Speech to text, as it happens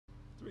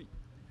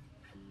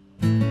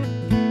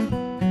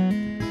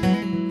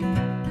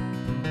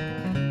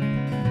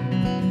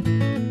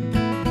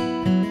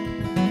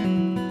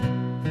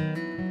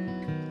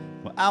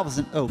I was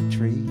an oak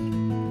tree.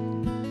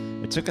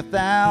 It took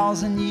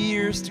 1,000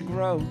 years to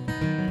grow,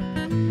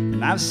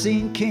 and I've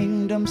seen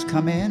kingdoms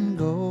come and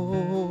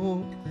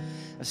go.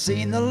 I've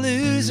seen the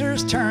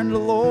losers turn to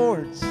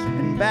lords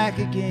and back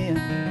again.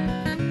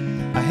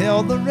 I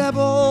held the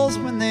rebels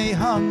when they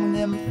hung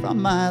them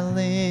from my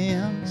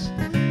limbs.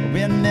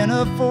 When men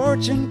of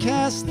fortune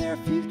cast their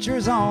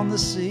futures on the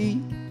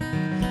sea,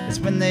 it's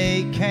when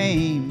they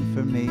came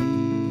for me.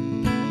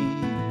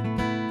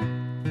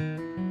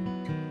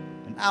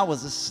 And I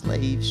was a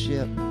slave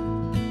ship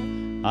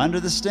under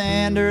the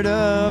standard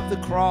of the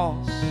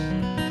cross,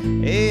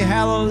 a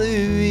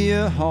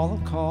hallelujah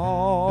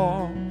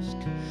holocaust,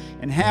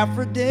 and half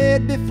were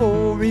dead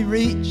before we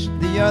reached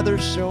the other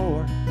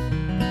shore.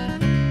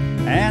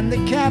 And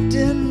the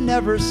captain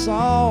never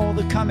saw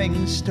the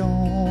coming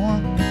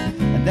storm,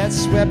 and that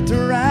swept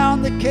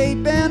around the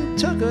Cape and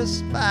took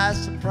us by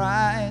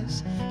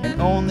surprise,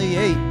 and only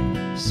 8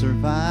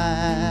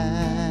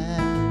 survived.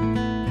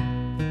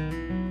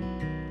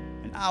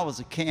 And I was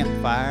a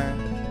campfire,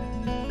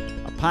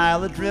 a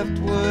pile of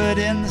driftwood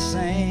in the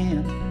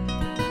sand,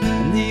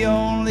 and the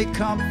only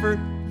comfort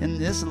in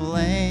this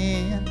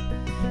land.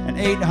 And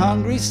 8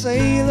 hungry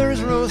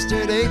sailors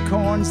roasted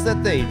acorns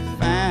that they'd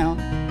found,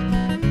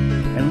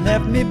 and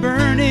left me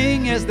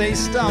burning as they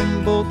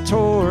stumbled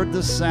toward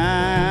the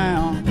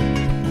sound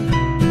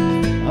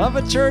of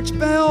a church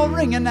bell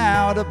ringing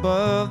out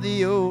above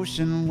the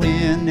ocean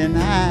wind. And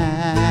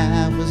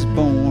I was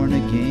born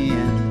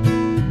again.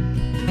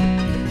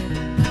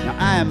 Now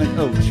I am an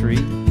oak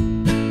tree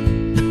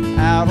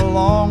out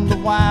along the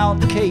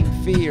wild Cape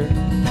Fear,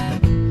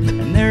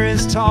 and there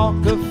is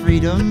talk of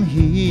freedom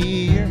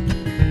here.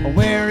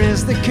 Where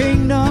is the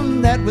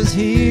kingdom that was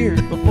here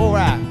before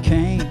I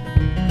came?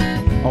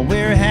 Or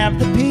where have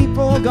the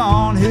people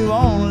gone who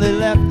only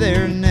left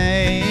their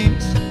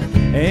names?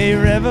 A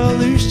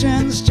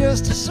revolution's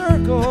just a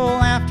circle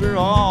after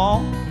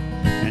all,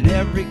 and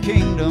every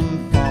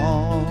kingdom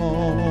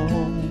falls.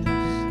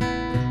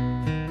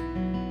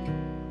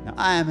 Now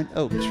I am an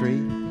oak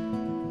tree.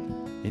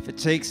 If it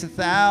takes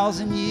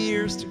 1,000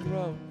 years to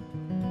grow,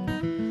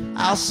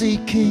 I'll see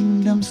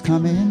kingdoms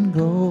come and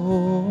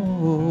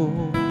go.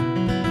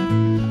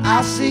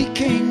 I'll see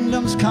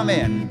kingdoms come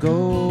and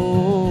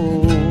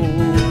go.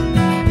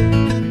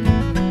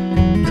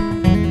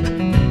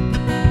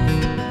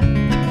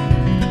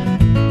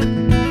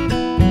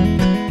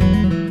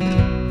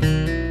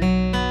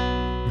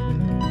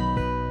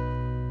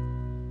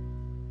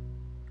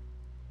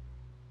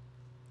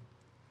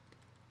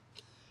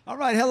 All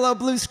right, hello,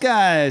 Blue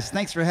Skies.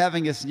 Thanks for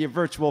having us in your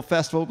virtual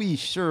festival. We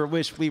sure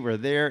wish we were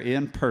there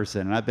in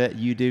person, and I bet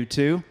you do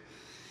too.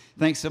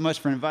 Thanks so much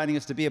for inviting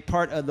us to be a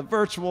part of the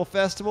virtual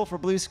festival for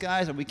Blue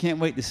Skies, and we can't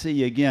wait to see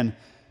you again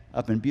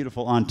up in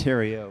beautiful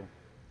Ontario.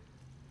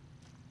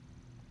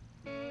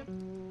 We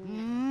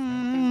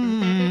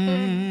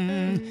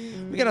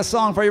got a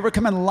song for you. We're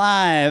coming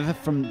live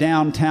from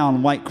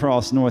downtown White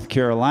Cross, North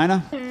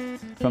Carolina,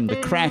 from the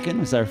Kraken.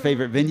 It's our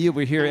favorite venue.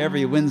 We're here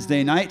every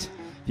Wednesday night.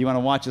 If you want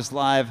to watch us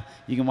live,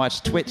 you can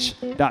watch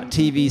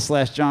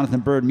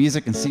twitch.tv/Jonathan Byrd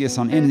Music and see us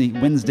on any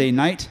Wednesday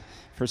night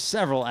for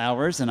several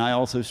hours. And I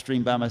also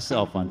stream by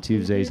myself on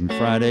Tuesdays and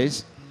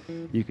Fridays.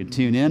 You can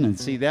tune in and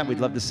see that.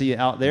 We'd love to see you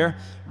out there.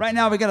 Right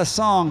now, we got a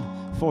song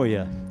for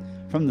you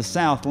from the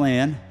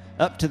Southland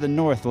up to the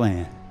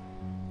Northland.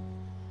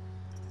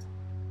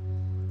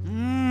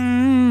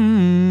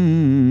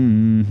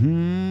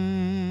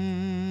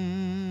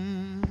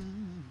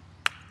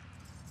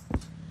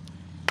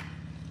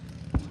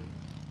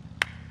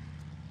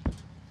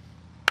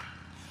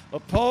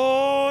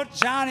 Poor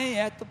Johnny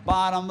at the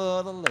bottom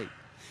of the lake,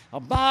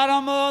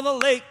 bottom of the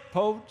lake,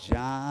 poor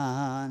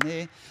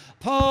Johnny.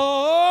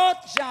 Poor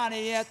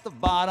Johnny at the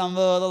bottom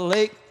of the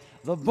lake,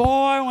 the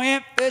boy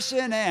went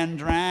fishing and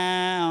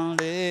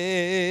drowned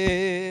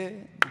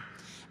it.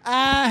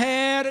 I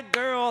had a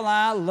girl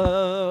I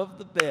loved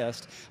the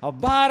best,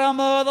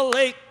 bottom of the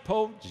lake,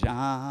 poor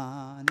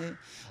Johnny.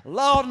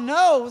 Lord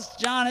knows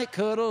Johnny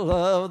could have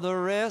loved the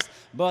rest,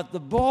 but the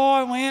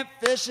boy went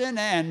fishing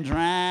and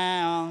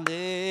drowned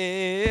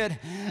it.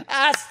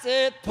 I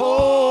said,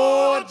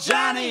 poor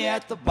Johnny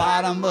at the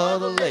bottom of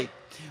the lake,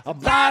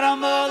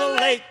 bottom of the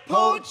lake,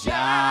 poor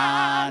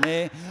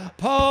Johnny.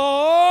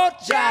 Poor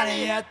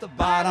Johnny at the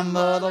bottom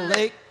of the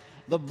lake,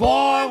 the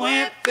boy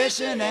went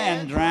fishing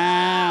and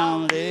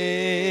drowned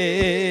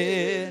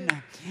it.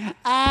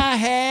 I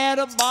had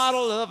a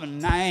bottle of a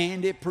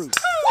 90 proof,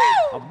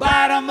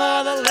 bottom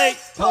of the lake,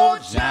 poor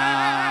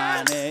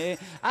Johnny.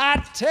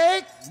 I'd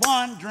take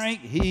one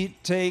drink, he'd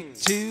take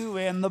 2,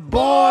 and the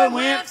boy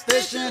went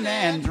fishing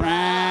and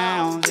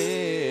drowned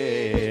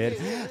it.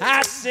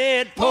 I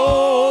said,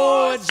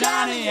 poor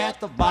Johnny at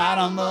the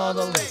bottom of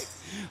the lake,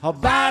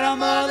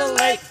 bottom of the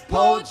lake,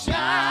 poor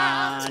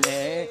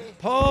Johnny.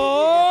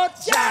 Poor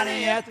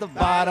Johnny at the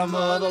bottom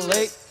of the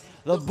lake,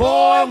 the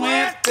boy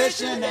went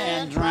fishing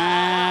and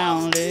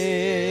drowned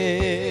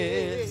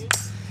it.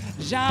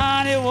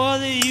 Johnny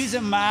was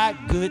using my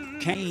good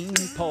cane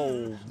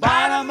pole,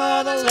 bottom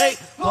of the lake,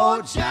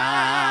 poor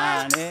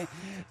Johnny.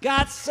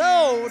 got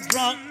so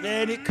drunk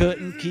that he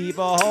couldn't keep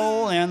a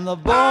hold, and the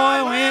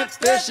boy went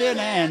fishing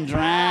and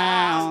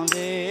drowned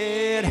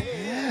it.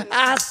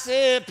 I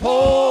said,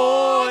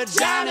 poor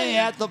Johnny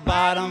at the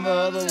bottom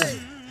of the lake,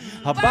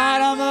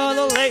 bottom of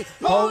the lake,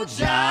 poor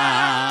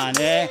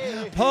Johnny,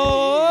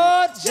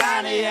 poor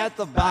Johnny at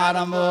the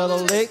bottom of the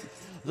lake.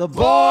 The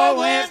boy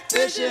went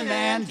fishing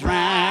and drowned.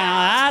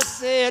 I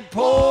said,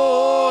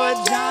 poor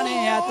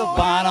Johnny at the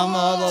bottom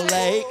of the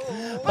lake,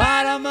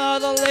 bottom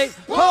of the lake,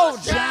 poor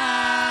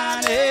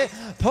Johnny,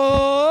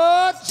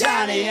 poor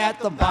Johnny at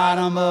the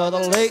bottom of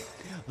the lake.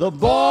 The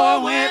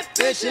boy went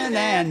fishing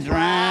and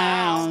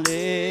drowned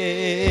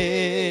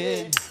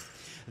it.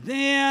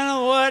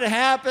 Then what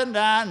happened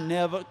I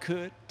never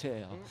could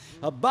tell.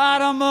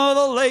 Bottom of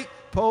the lake,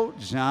 poor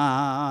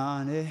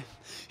Johnny,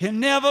 he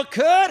never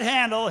could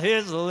handle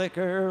his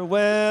liquor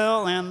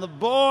well, and the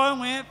boy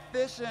went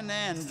fishing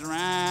and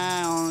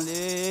drowned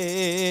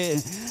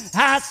it.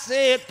 I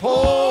said,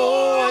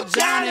 poor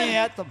Johnny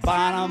at the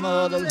bottom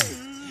of the lake,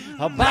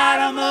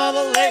 bottom of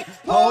the lake,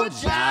 poor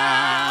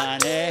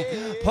Johnny,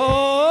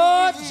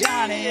 poor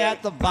Johnny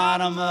at the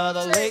bottom of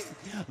the lake.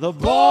 The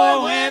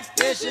boy went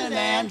fishing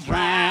and drowned.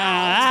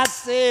 I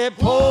said,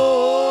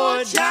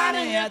 poor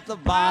Johnny at the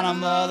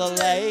bottom of the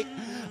lake,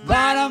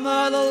 bottom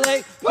of the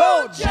lake,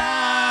 poor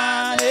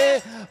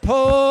Johnny,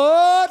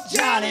 poor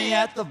Johnny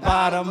at the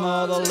bottom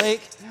of the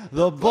lake.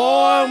 The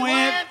boy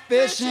went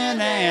fishing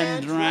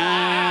and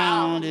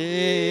drowned it.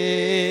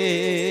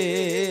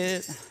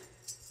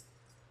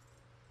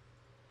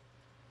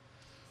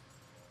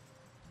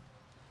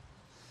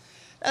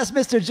 That's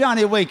Mr.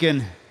 Johnny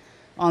Waken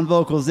on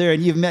vocals there,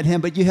 and you've met him,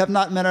 but you have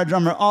not met our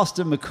drummer,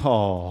 Austin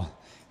McCall.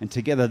 And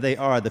together they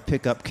are the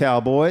Pickup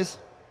Cowboys.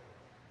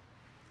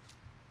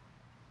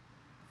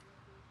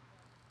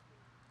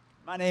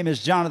 My name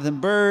is Jonathan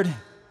Byrd,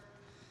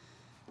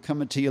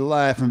 coming to you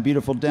live from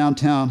beautiful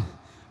downtown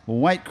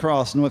White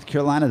Cross, North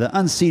Carolina, the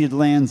unceded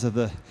lands of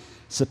the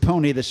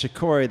Saponi, the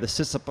Shakori, the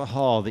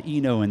Sisapahal, the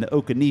Eno, and the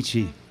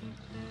Okanichi.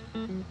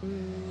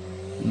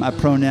 My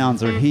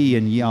pronouns are he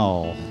and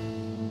y'all.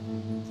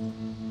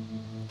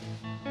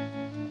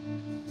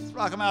 Let's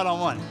rock them out on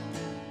one.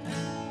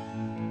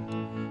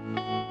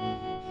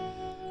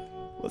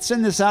 Let's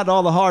send this out to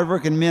all the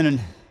hard-working men and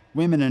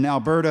women in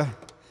Alberta.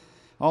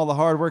 All the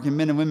hard-working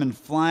men and women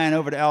flying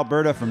over to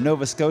Alberta from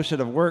Nova Scotia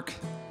to work.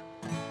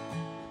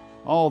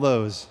 All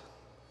those.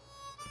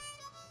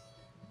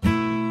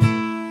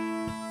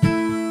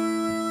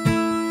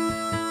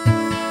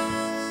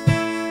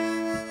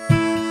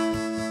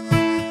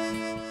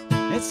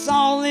 It's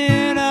all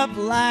lit up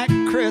like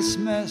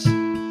Christmas.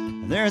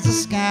 There's a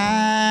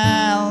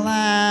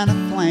skyline of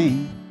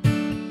flame. A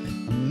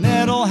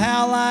metal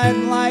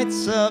halide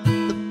lights up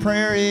the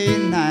prairie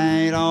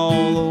night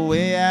all the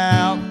way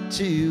out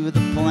to the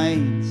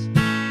plains.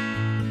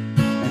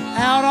 And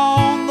out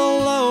on the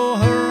low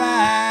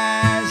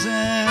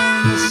horizon,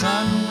 the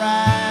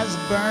sunrise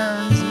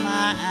burns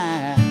my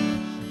eyes,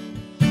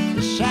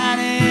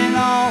 shining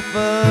off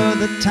of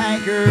the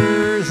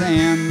tankers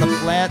and the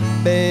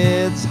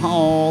flatbeds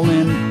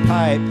hauling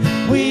pipe.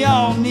 We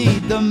all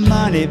need the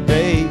money,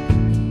 babe.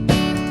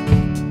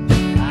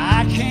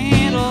 I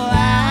can't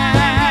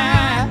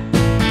lie.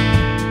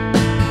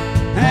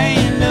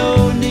 Ain't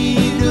no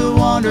need to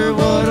wonder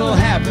what'll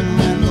happen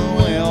when the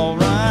well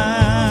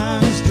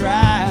runs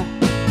dry.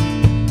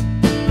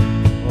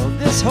 Well,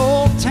 this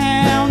whole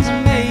town's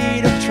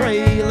made of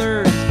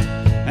trailers,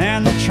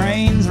 and the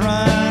trains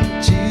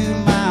run 2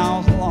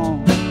 miles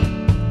long.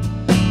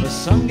 But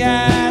some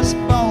guys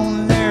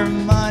phone their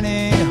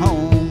money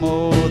home.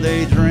 Oh,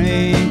 they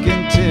drink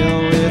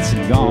until it's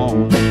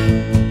gone.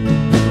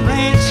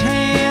 Ranch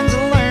hands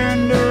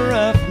learn to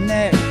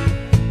roughneck.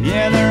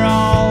 Yeah, they're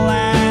all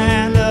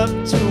lined up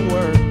to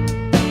work.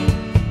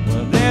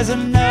 Well, there's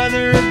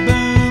another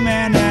boom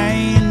and there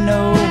ain't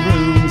no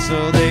room,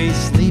 so they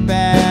sleep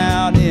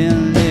out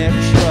in their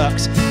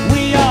trucks.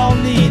 We all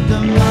need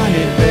the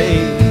money,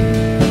 babe.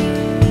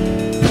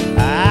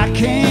 I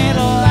can't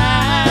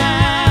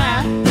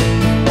lie.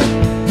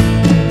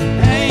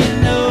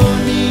 Ain't no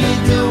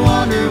need to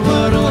wonder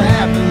what'll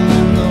happen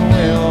when the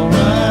well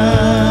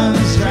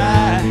runs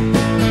dry.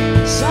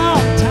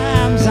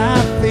 Sometimes I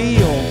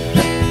feel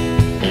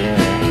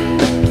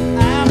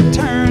I'm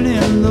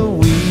turning the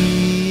wheel.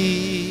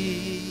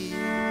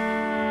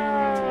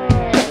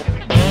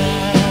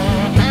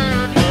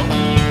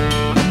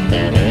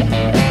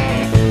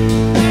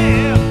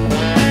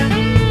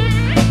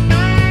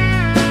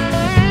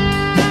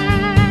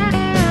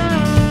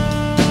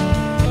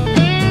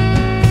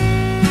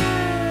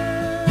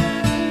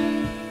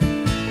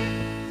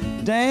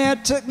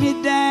 Dad took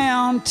me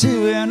down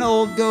to an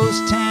old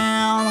ghost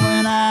town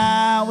when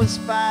I was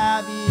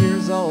 5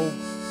 years old,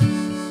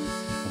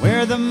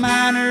 where the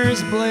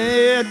miners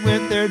bled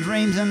with their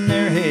dreams in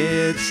their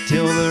heads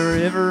till the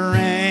river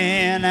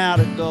ran out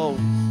of gold.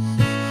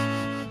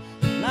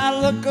 And I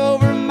look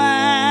over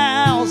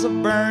miles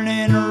of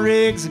burning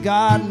rigs,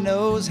 God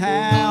knows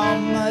how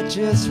much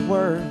it's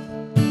worth.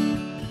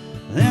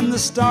 Then the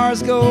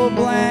stars go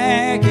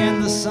black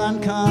and the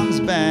sun comes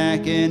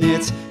back, and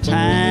it's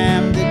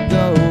time to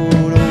go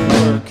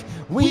to work.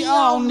 We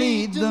all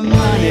need the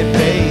money,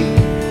 babe.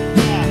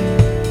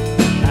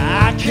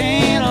 I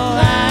can't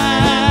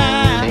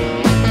lie.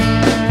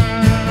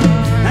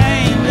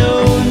 Ain't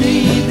no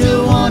need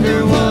to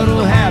wonder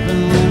what'll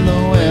happen when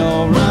the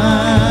well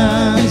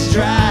runs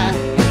dry.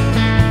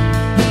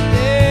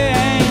 There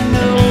ain't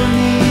no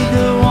need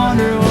to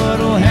wonder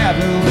what'll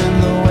happen when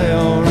the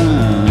well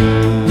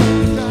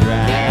runs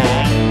dry.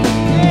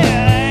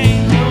 Yeah,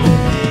 ain't no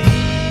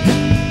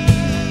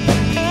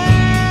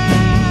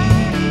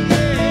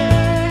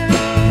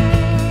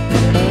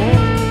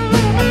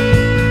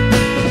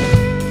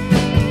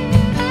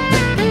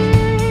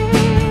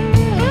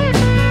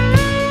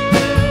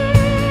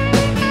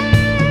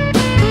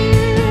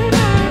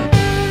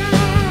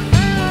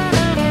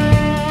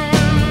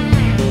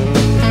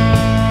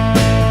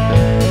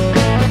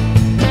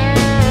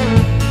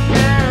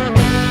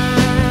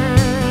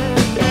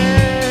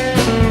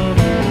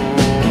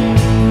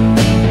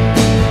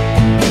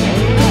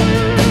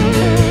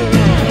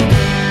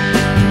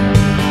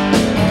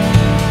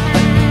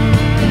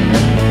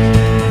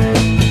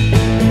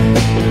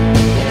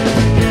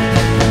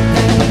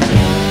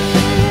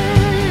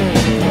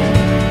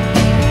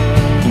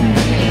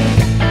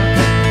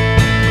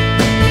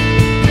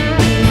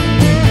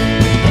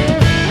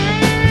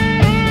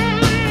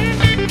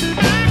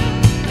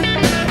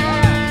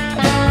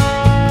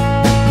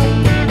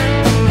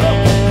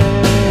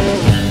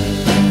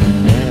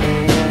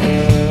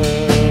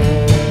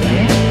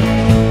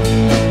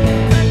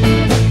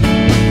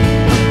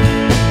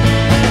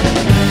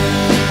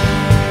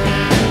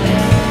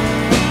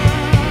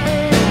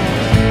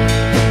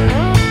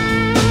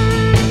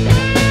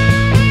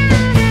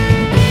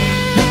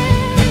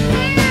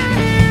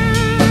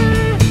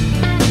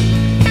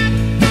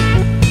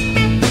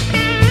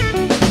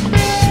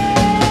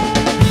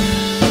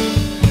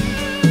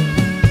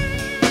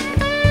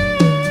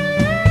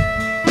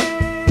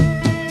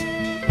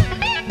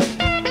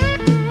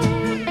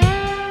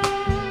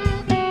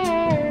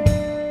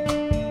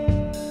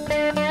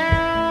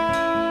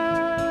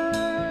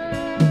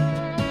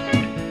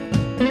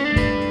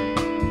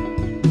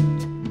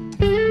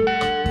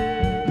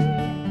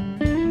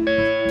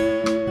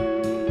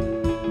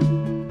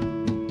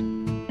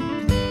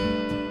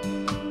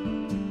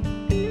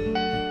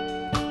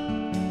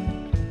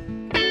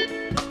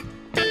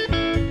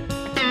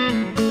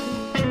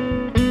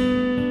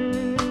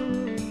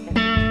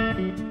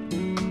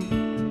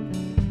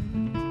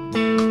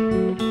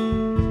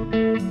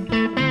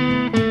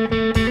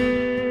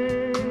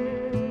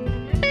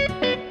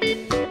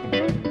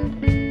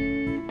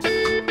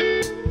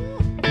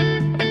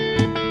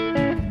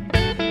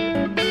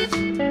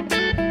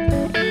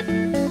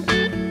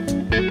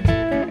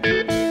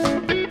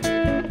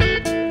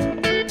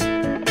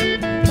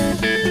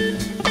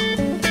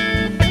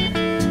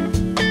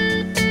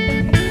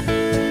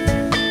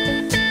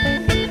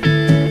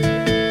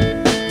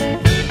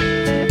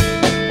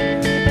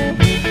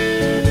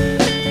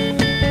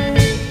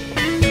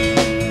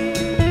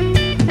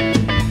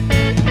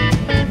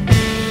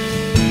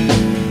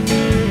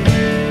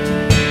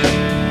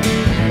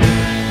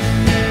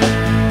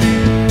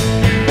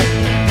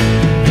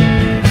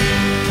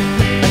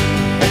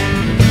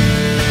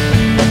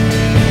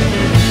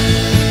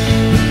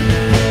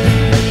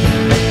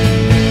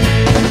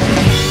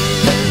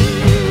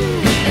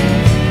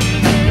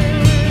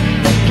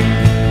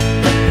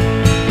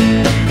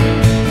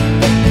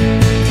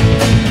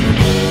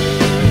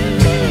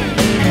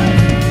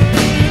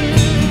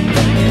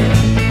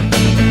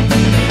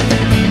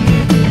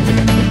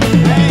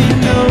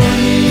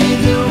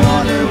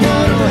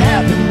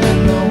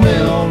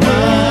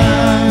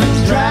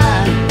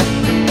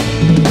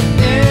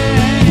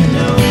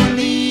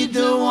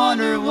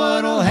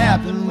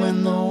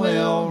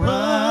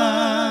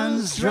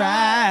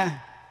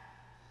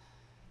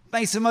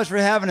Thanks so much for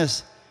having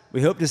us.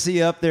 We hope to see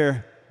you up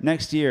there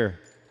next year.